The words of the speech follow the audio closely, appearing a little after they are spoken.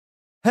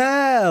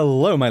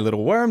Hello, my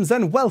little worms,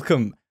 and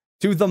welcome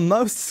to the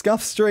most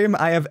scuffed stream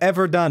I have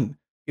ever done.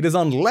 It is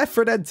on Left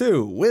 4 Dead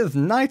 2 with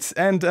Knight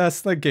and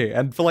Slynky,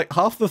 and for like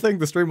half the thing,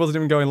 the stream wasn't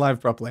even going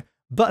live properly.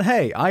 But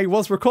hey, I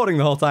was recording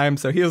the whole time,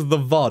 so here's the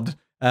VOD.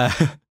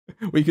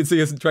 We could see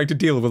us trying to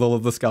deal with all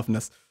of the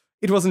scuffness.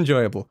 It was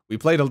enjoyable. We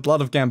played a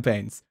lot of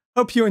campaigns.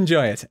 Hope you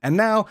enjoy it. And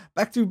now,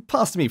 back to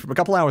past me from a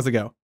couple hours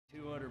ago.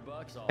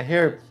 I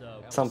hear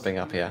something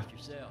up here.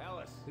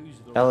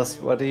 Ellis,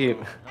 what do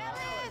you...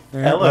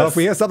 Yeah, well, if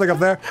we hear something up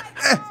there...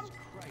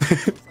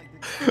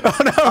 Oh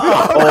no!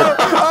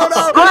 Oh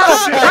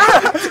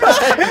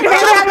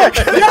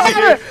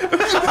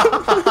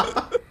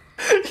no!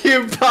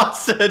 You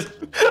bastard!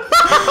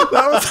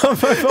 That was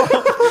not my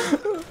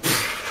fault.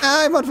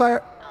 I'm on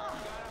fire.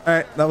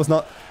 Alright, that was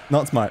not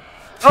smart.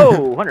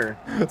 Oh, Hunter.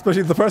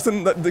 Especially the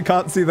person that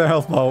can't see their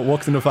health bar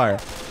walks into fire.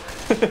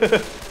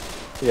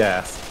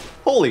 Yes.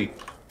 Holy.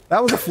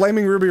 That was a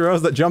flaming ruby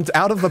rose that jumped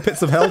out of the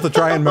pits of hell to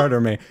try and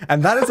murder me.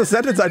 And that is a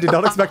sentence I did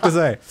not expect to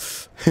say.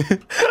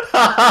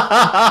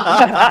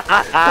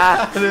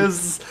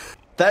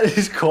 That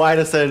is quite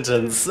a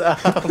sentence.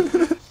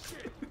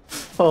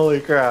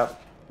 Holy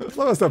crap. As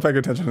long as I stop paying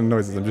attention to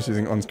noises, I'm just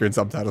using on-screen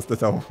subtitles to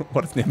tell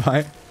what is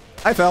nearby.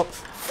 I fell.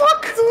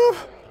 Fuck!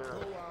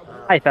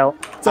 I fell.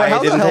 So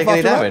I didn't take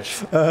any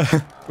damage.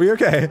 Were you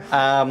okay?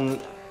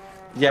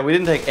 Yeah, we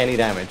didn't take any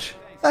damage.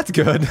 That's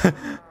good.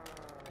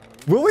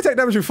 Will we take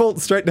damage if we fall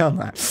straight down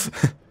that?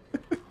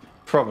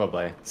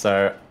 Probably.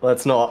 So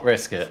let's not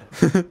risk it.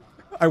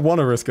 I want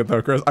to risk it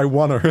though, Chris. I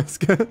want to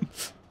risk it.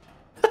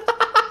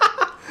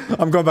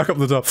 I'm going back up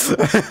the top.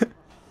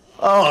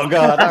 Oh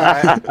god,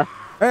 alright.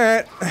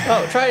 Alright.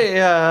 Oh,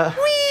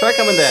 try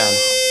coming down.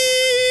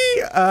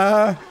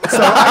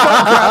 So I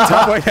got grabbed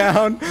halfway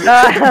down.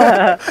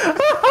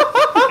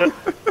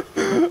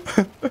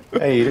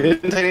 Hey, you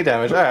didn't take any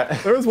damage, alright.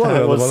 There was one at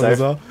the bottom as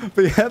well.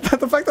 But yeah,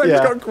 the fact that I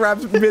just got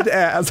grabbed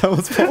mid-air as I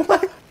was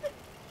falling.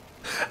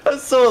 I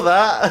saw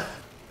that.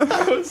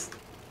 That was...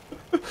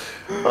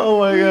 Oh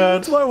my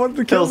god. That's why I wanted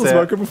to kill the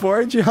smoker before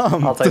I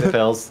jumped. I'll take the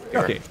pills.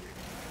 Okay.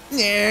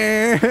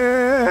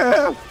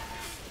 Yeah.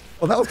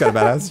 Well, that was kind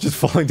of badass, just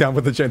falling down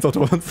with the chainsaw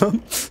towards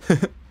them.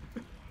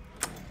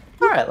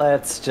 Alright,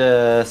 let's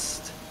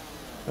just...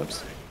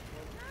 Oops.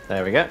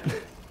 There we go.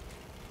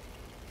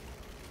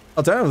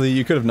 Alternatively,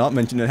 you could have not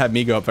mentioned it, had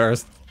me go up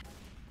first.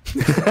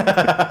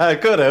 I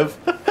could have.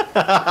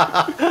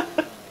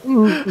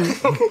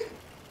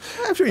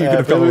 I'm sure you could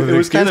have come up with an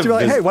excuse. Kind of You'd be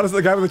like, hey, why doesn't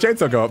the guy with the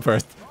chainsaw go up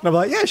first? And I'm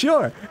like, yeah,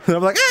 sure. And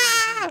I'm like,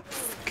 ah!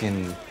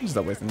 Fucking... Just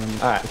stop wasting them.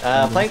 Alright,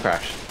 plane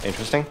crash.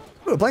 Interesting.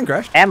 Ooh, a plane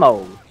crash.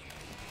 Ammo.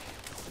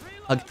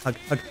 Hug, hug,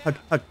 hug, hug,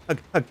 hug, hug,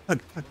 hug,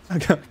 hug, hug, hug, hug,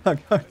 hug,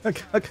 hug,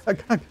 hug, hug,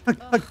 hug,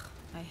 hug.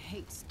 I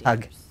hate stairs.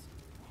 Hug.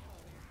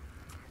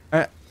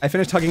 Alright, I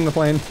finished hugging the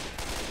plane.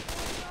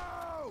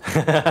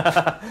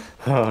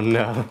 Oh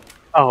no.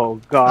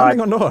 Oh god.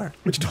 Hunting on door.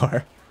 Which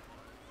door?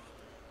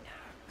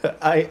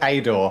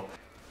 A door.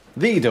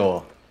 The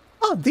door.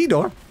 Oh, the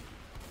door.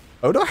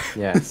 O door?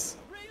 Yes.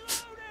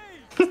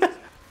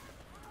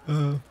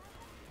 Very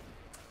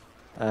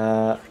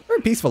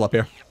peaceful up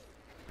here.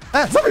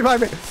 Ah, somebody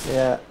behind me!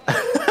 Yeah.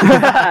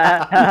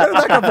 Where did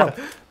that come from?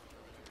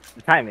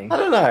 The timing. I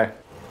don't know.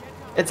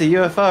 It's a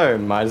UFO.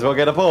 Might as well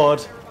get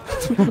aboard.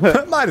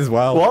 Might as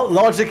well. What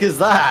logic is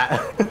that?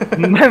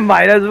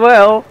 Might as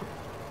well.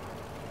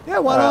 Yeah,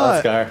 why Alright, not?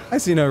 let's go. I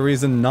see no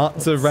reason not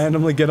to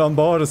randomly get on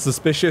board a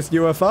suspicious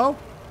UFO.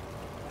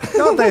 You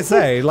know what they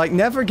say? Like,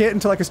 never get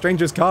into like a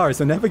stranger's car,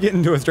 so never get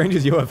into a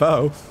stranger's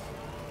UFO.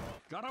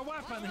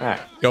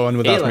 Alright. Go on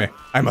without me.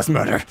 I must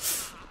murder.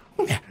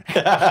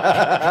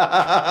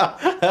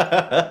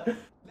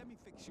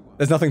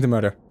 There's nothing to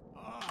murder.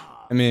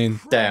 I mean,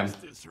 Damn.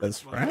 there's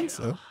France,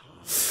 so.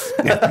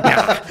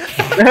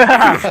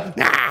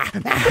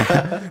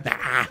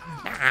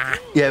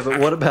 Yeah, but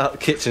what about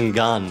kitchen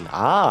gun?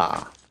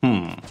 Ah.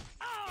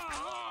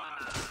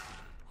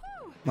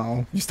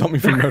 No, you stopped me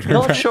from murdering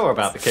Not France. sure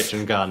about the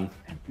kitchen gun.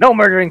 No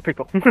murdering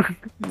people.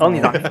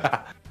 Only not.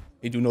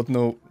 I do not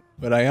know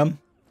where I am.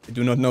 I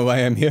do not know why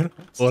I am here.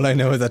 All I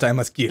know is that I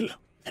must kill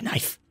the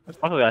knife.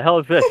 What the hell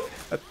is this?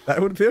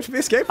 That would appear to be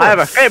a skateboard. I have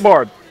a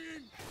skateboard.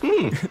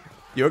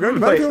 You're going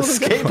to Wait, buy a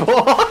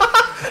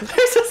skateboard?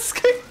 There's a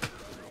skateboard.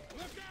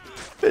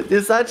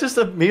 Is that just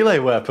a melee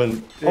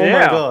weapon? Oh my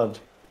Yeah. god.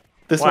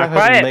 This Wanna one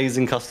try has it?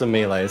 amazing custom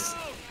melees.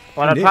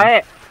 Wanna Indeed. try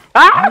it?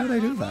 Why Ah! would I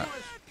do that?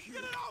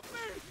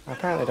 I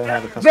apparently don't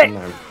have a custom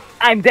name.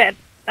 I'm dead.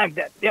 I'm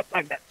dead. Yep,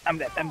 I'm dead. I'm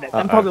dead. I'm dead.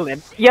 I'm Uh-oh. totally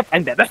dead. Yep,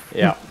 I'm dead.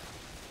 Yeah.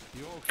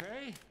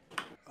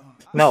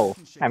 No,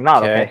 I'm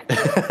not okay.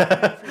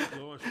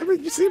 I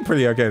mean, you seem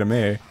pretty okay to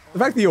me. The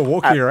fact that you're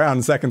walking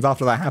around seconds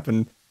after that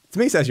happened, to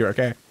me says you're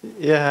okay.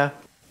 Yeah.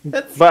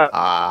 It's But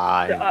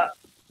fine.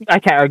 I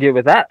can't argue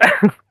with that.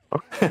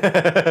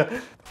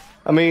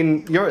 I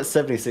mean, you're at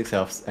 76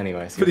 health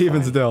anyway, so But you're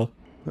even fine. still.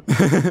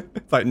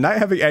 It's like, Knight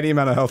having any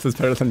amount of health is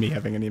better than me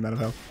having any amount of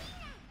health.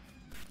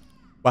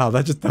 Wow,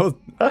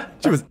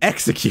 she was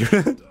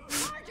executed.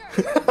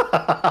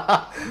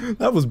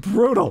 That was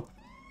brutal.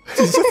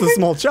 She's just a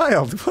small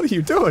child. What are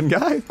you doing,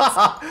 guys?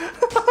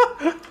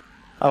 I'm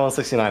on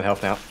 69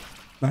 health now.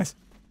 Nice.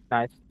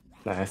 Nice.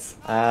 Nice.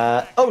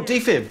 Oh,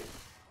 defib.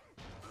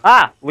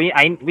 Ah, we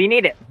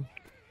need it.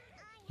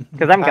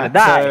 Because I'm gonna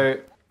die. So,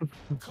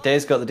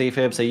 Day's got the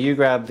defib, so you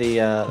grab the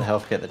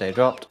health kit that Day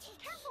dropped.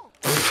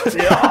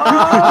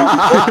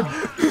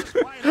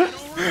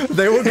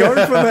 They were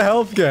going for the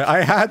health kit.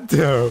 I had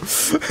to.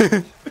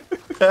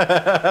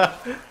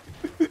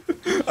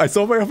 I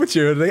saw my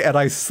opportunity and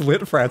I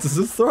slit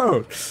Francis's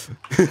throat.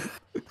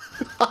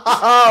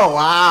 Oh,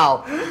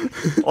 wow.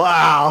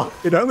 Wow.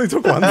 It only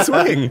took one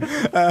swing.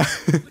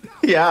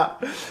 Yeah.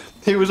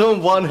 He was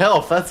on 1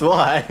 health, that's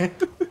why.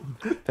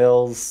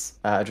 Pills,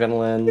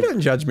 adrenaline. You don't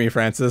judge me,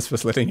 Francis, for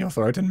slitting your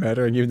throat and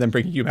murdering you and then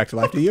bringing you back to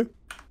life, do you?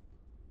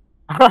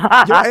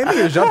 You're aiming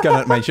a shotgun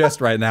at my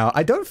chest right now.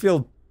 I don't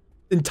feel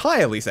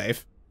entirely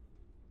safe.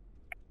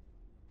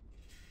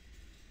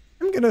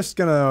 I'm just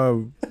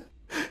gonna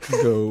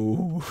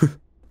go.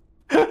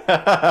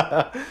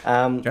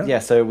 Yeah,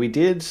 so we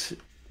did.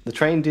 The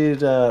train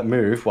did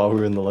move while we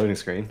were in the loading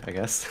screen, I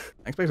guess.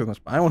 I expected much.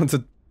 I wanted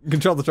to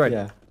control the train.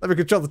 Yeah. Let me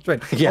control the train.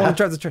 Yeah. I want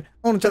to control the train.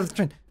 I want to control the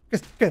train.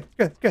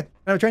 Good. Can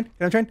I have a train? Can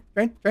I have a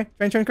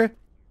train? Train.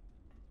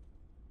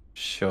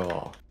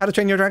 Sure. How to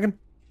train your dragon?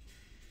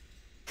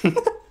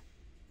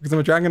 Because I'm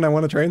a dragon, I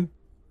want a train.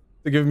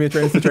 To give me a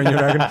train to train your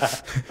dragon.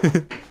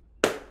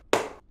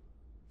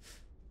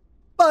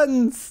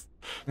 Buns!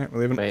 Alright,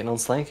 we're leaving. Waiting on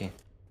Slynky.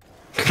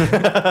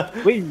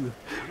 Wee.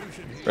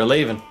 We're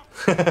leaving.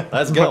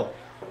 Let's go.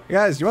 Hey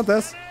guys, you want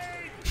this?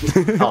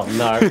 Oh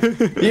no.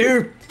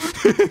 You!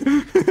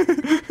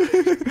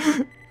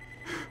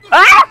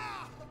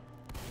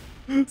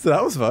 So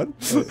that was fun.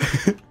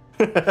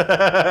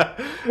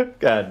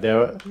 God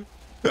damn it.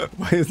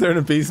 Why is there an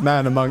obese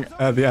man among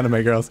the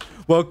anime girls?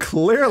 Well,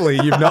 clearly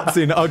you've not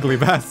seen Ugly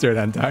Bastard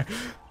hentai.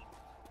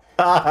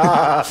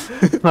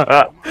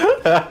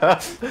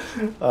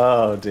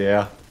 Oh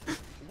dear.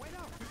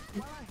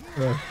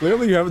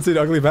 Clearly you haven't seen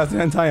Ugly Bastard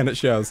hentai and it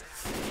shows.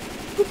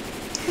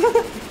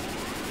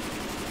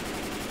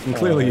 And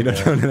clearly you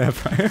don't own an air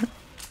fryer.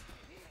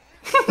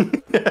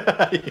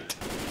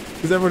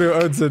 Because everyone who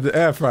owns an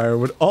air fryer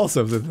would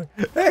also say,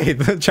 hey,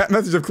 the chat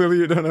message of clearly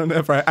you don't own an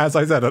air fryer as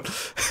I said it.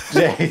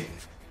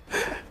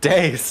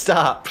 Dave,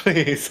 stop,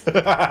 please. Oh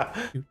my god.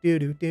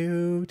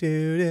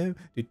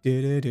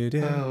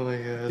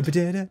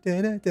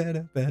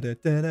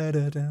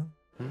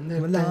 A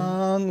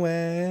long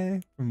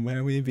way from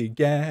where we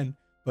began,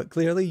 but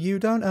clearly you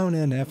don't own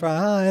an air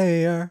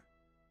fryer.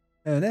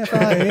 An air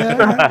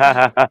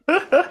fryer.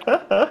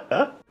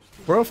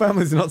 Royal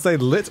families do not say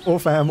lit or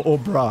fam or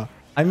bra.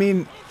 I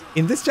mean,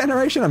 in this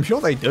generation, I'm sure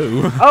they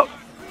do. Oh.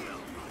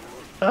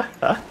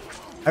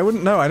 I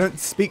wouldn't know. I don't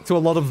speak to a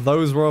lot of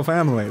those royal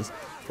families.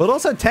 But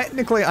also,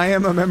 technically, I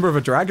am a member of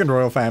a dragon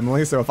royal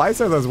family, so if I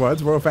say those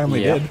words, royal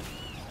family did.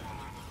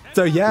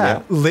 So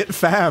yeah, lit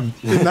fam.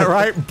 Isn't that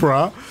right,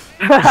 bruh?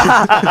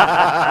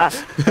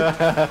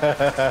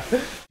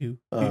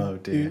 Oh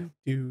dear.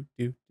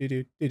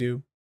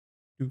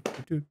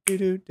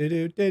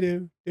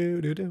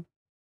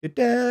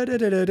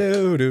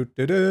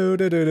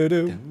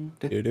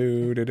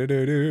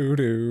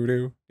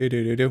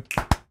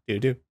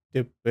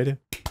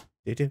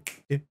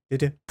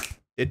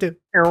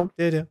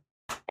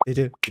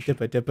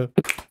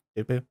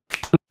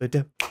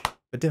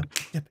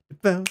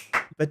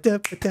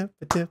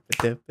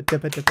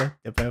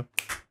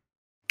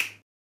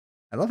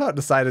 I love how it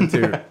decided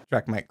to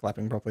track mic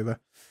clapping properly though.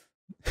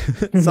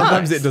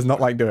 Sometimes it does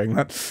not like doing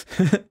that.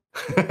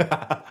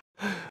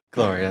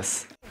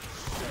 Glorious.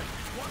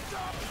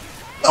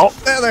 Oh,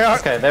 there they are.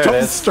 Okay, there Jump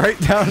it is. Straight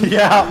down.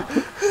 Yeah.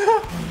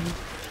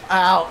 Ow,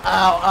 ow,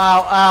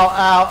 ow, ow,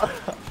 ow.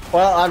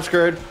 Well, I'm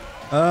screwed.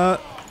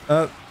 Axe.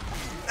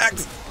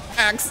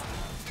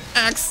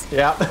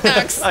 Yeah.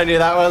 Axe. I knew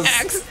that was.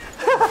 Axe.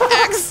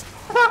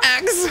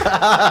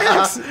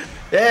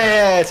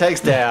 Yeah, it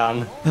takes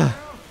down.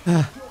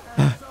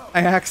 I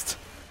asked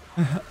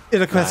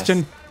in a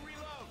question.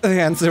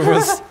 The answer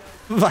was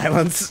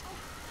violence.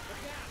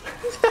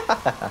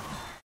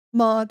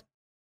 Mod.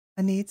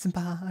 I need some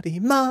body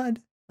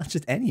mod. Not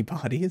just any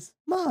bodies,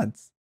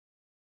 mods.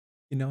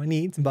 You know I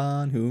need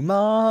someone who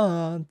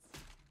mods.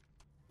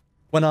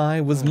 When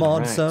I was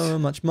mod so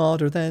much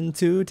modder than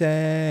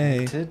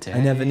today. I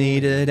never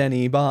needed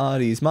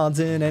anybody's mods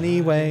in any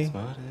way.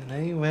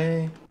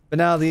 But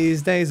now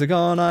these days are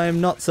gone, I'm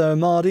not so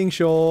modding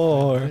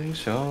sure.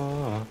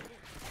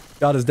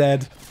 God is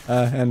dead.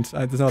 And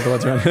there's no other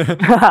words around here.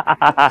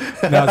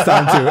 Now it's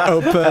time to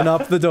open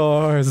up the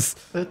doors.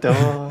 The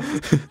door.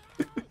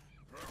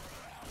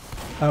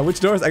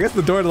 Which doors? I guess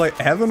the door to like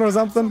heaven or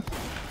something?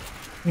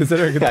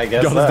 Considering I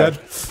guess God so. is dead.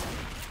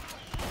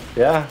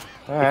 Yeah,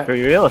 alright. For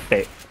real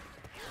estate.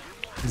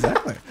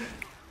 Exactly.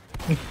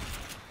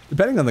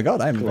 Depending on the god,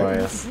 I'm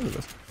Glorious.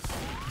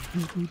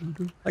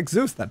 like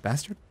Zeus, that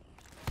bastard.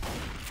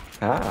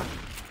 Ah.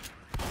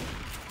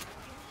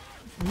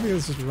 Maybe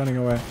it's just running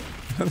away. I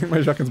don't think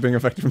my shotgun's being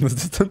affected from this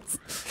distance.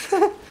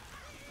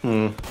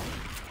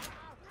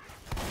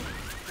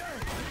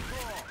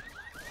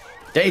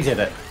 Day did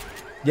it.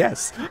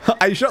 Yes.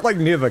 I shot like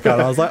near the car.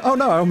 And I was like, oh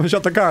no, I almost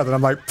shot the car. Then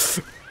I'm like,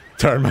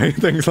 turn my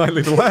thing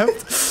slightly to the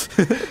left.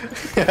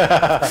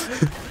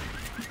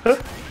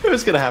 It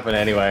was gonna happen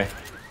anyway.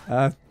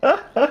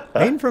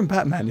 Aim from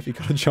Batman if you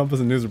got a jump as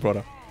a news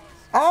reporter.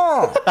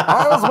 Ah,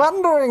 I was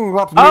wondering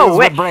what news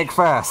would break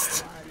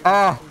first.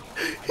 The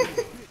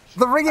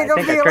rigging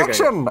of the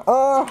election.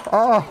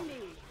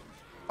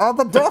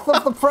 The death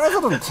of the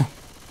president.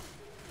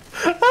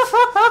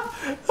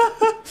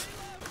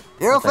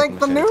 You think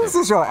the news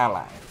is your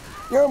ally?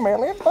 You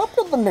merely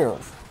adopted the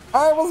news.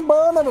 I was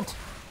born in it,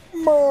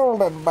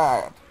 molded by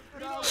it.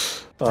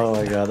 Oh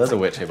my god, there's a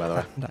witch here, by the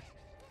way.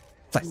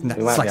 Slice and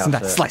dice, slice and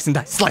dice, slice and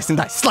dice, slice and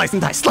dice, slice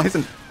and dice, slice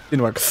and...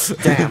 Didn't work.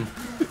 Damn.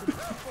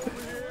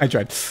 I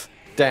tried.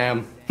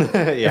 Damn. I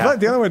feel Yeah. like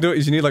the only way to do it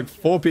is you need like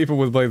 4 people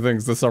with blade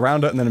things to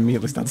surround it and then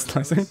immediately start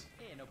slicing.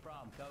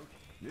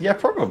 Yeah,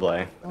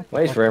 probably.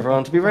 Wait for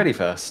everyone to be ready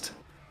first.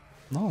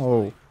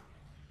 No.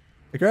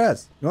 Hey,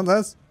 Chris, you want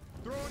this?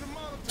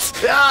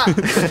 Ah!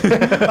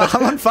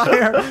 I'm on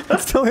fire! It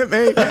still hit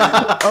me!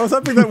 I was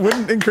hoping that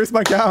wouldn't increase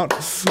my count.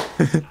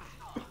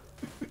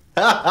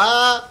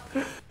 I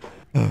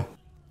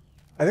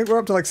think we're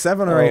up to like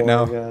 7 or 8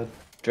 now. Oh my god.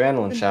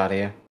 Adrenaline shot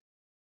here.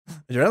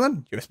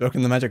 Adrenaline, you have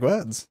spoken the magic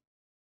words.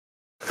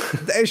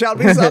 They shall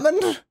be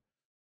summoned!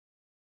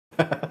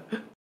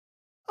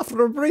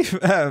 After a brief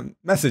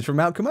message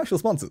from our commercial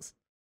sponsors.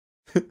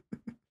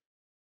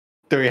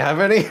 Do we have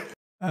any?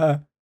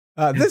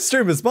 This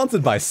stream is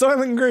sponsored by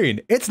Soylent Green.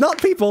 It's not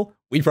people,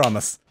 we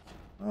promise.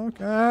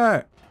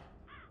 Okay.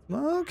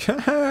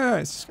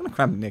 Okay. It's just gonna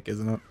cram Nick,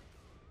 isn't it?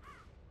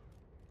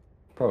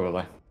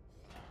 Probably.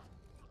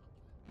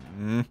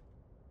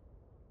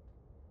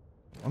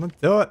 Wanna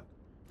do it.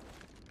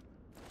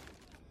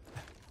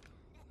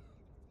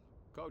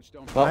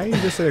 Why are you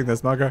just sitting there,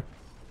 Smugger?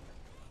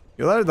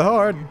 You alerted the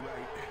horde.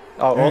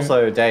 Oh,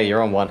 also, Day,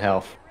 you're on 1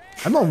 health.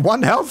 I'm on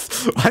 1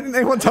 health? Why didn't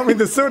anyone tell me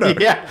this sooner?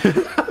 Yeah.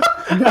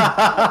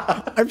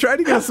 I'm trying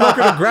to get a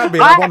smoker to grab me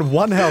and I'm on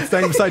 1 health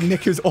standing beside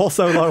Nick who's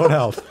also low on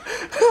health.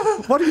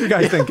 What are you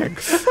guys thinking?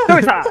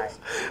 Suicide!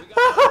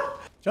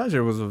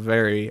 Charger was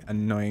very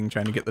annoying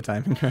trying to get the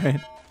timing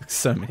right.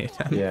 So many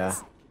attempts. Yeah.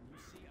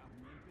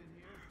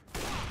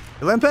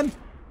 You limping?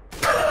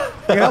 I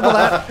can help with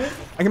that.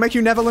 I can make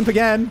you never limp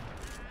again.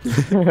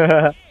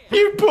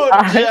 You put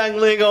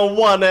Jangling on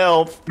 1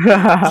 health.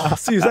 Oh,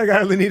 seems like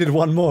I only needed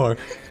 1 more.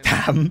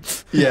 Damn.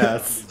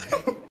 Yes.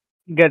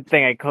 Good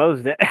thing I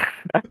closed it.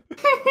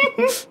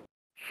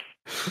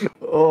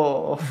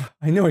 Oh.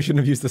 I knew I shouldn't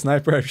have used the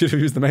sniper. I should have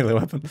used the melee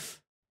weapon.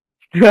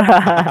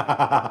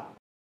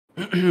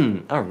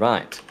 All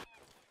right.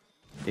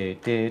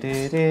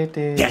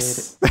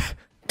 Yes.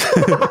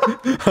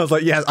 I was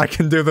like, yes, I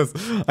can do this.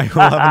 I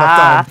will have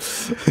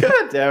enough time.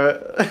 God damn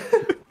it.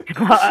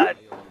 God.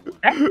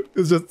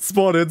 It's just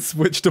spotted,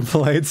 switch to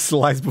blade,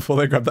 slice before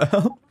they grab the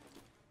hell.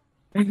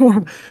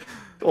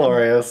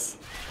 Glorious.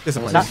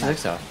 Discipline. I think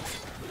so.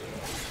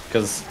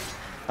 Because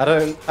I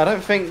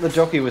don't think the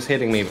jockey was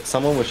hitting me, but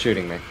someone was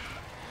shooting me.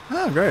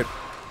 Oh, great.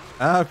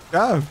 Oh,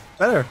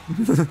 better.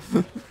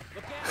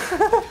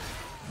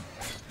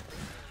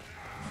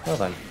 Well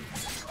then.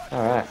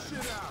 Alright.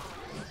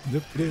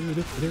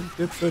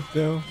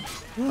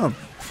 Oh.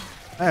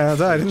 I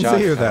didn't Jockey.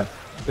 see you there.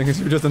 I think it's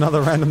just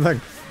another random thing.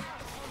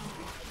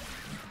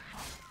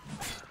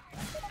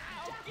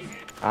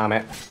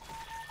 It.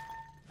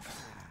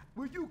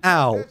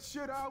 Ow.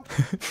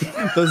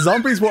 The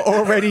zombies were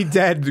already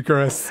dead,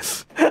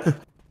 Chris.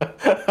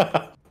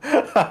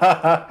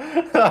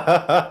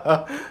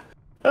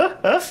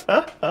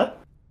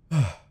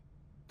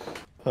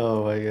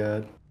 Oh my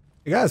god.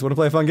 Hey guys, want to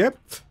play a fun game?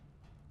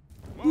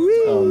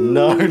 Oh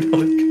no.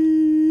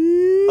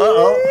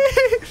 Uh-oh.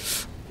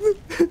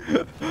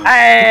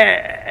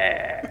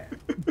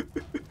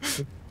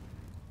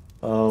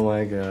 Oh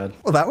my god.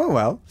 Well, that went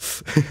well.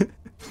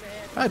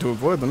 I had to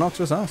avoid the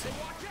noxious acid.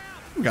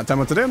 Got time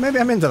what to do? Maybe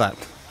I'm into that.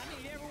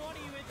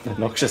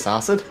 Noxious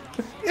acid?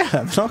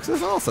 Yeah, the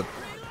noxious acid.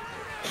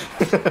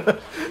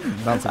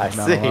 Bouncing I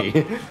down a lot.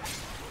 see.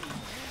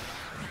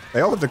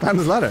 They all have to climb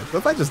this ladder. What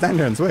if I just stand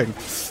here and swing?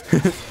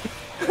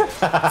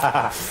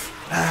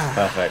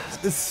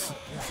 Perfect. This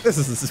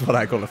is what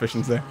I call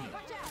efficiency.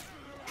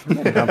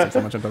 I'm bouncing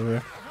so much on top of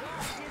here.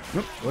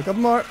 Oop, a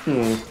couple more.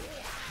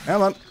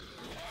 Come on.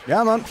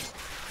 Come on.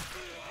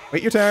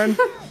 Wait your turn.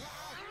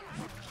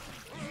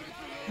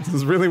 This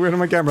is really weird on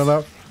my camera,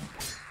 though.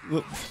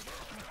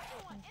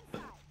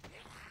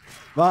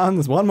 Come on,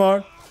 there's 1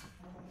 more.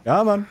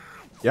 Come on.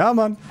 Come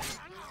on.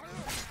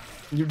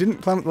 You didn't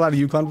climb up the ladder,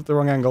 you climbed up the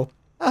wrong angle.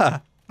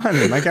 Ah,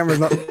 finally, my camera's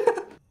not...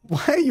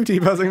 Why are you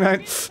T-posing,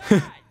 Knight?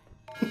 No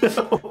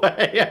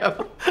way.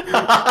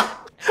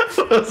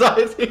 What was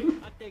I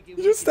thinking? You're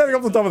just standing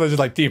up the top of it, just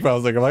like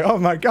T-posing. I'm like, oh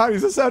my god,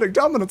 he's asserting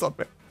dominance on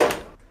me.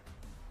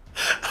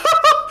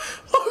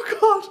 Oh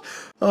god.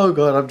 Oh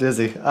god, I'm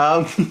dizzy.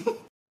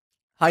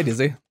 Hi,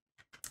 Dizzy.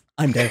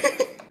 I'm Dave.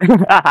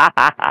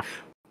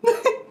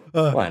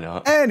 Why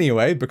not?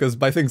 Anyway, because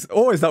my things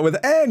always start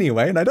with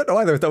anyway, and I don't know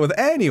why they start with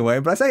anyway,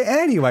 but I say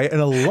anyway in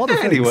a lot of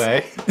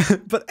Anyway.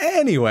 things. But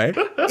anyway,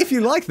 if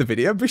you like the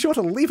video, be sure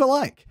to leave a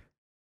like.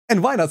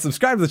 And why not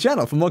subscribe to the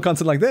channel for more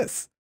content like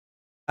this?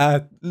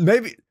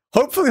 Maybe,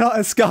 hopefully not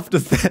as scuffed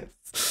as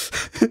this.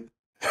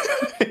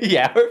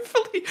 Yeah,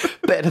 hopefully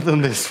better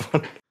than this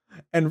one.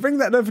 And ring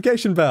that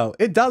notification bell.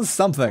 It does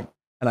something,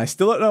 and I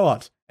still don't know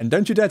what. And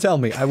don't you dare tell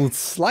me. I will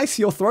slice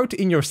your throat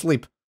in your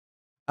sleep.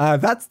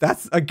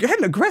 That's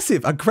again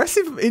aggressive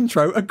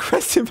intro,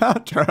 aggressive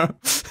outro.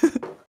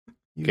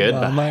 You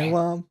Goodbye. are my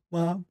wom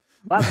wom,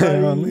 Bye. my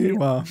only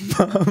wom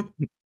wom.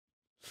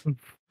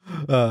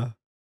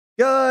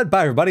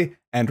 Goodbye, everybody,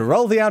 and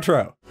roll the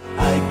outro.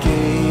 I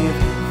gave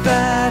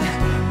that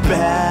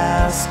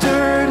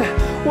bastard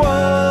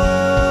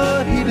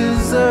what he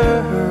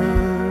deserved.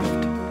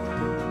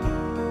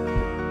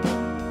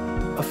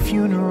 A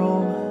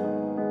funeral.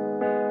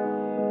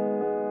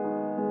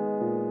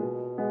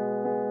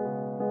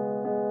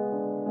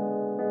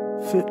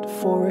 Fit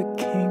for a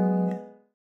king.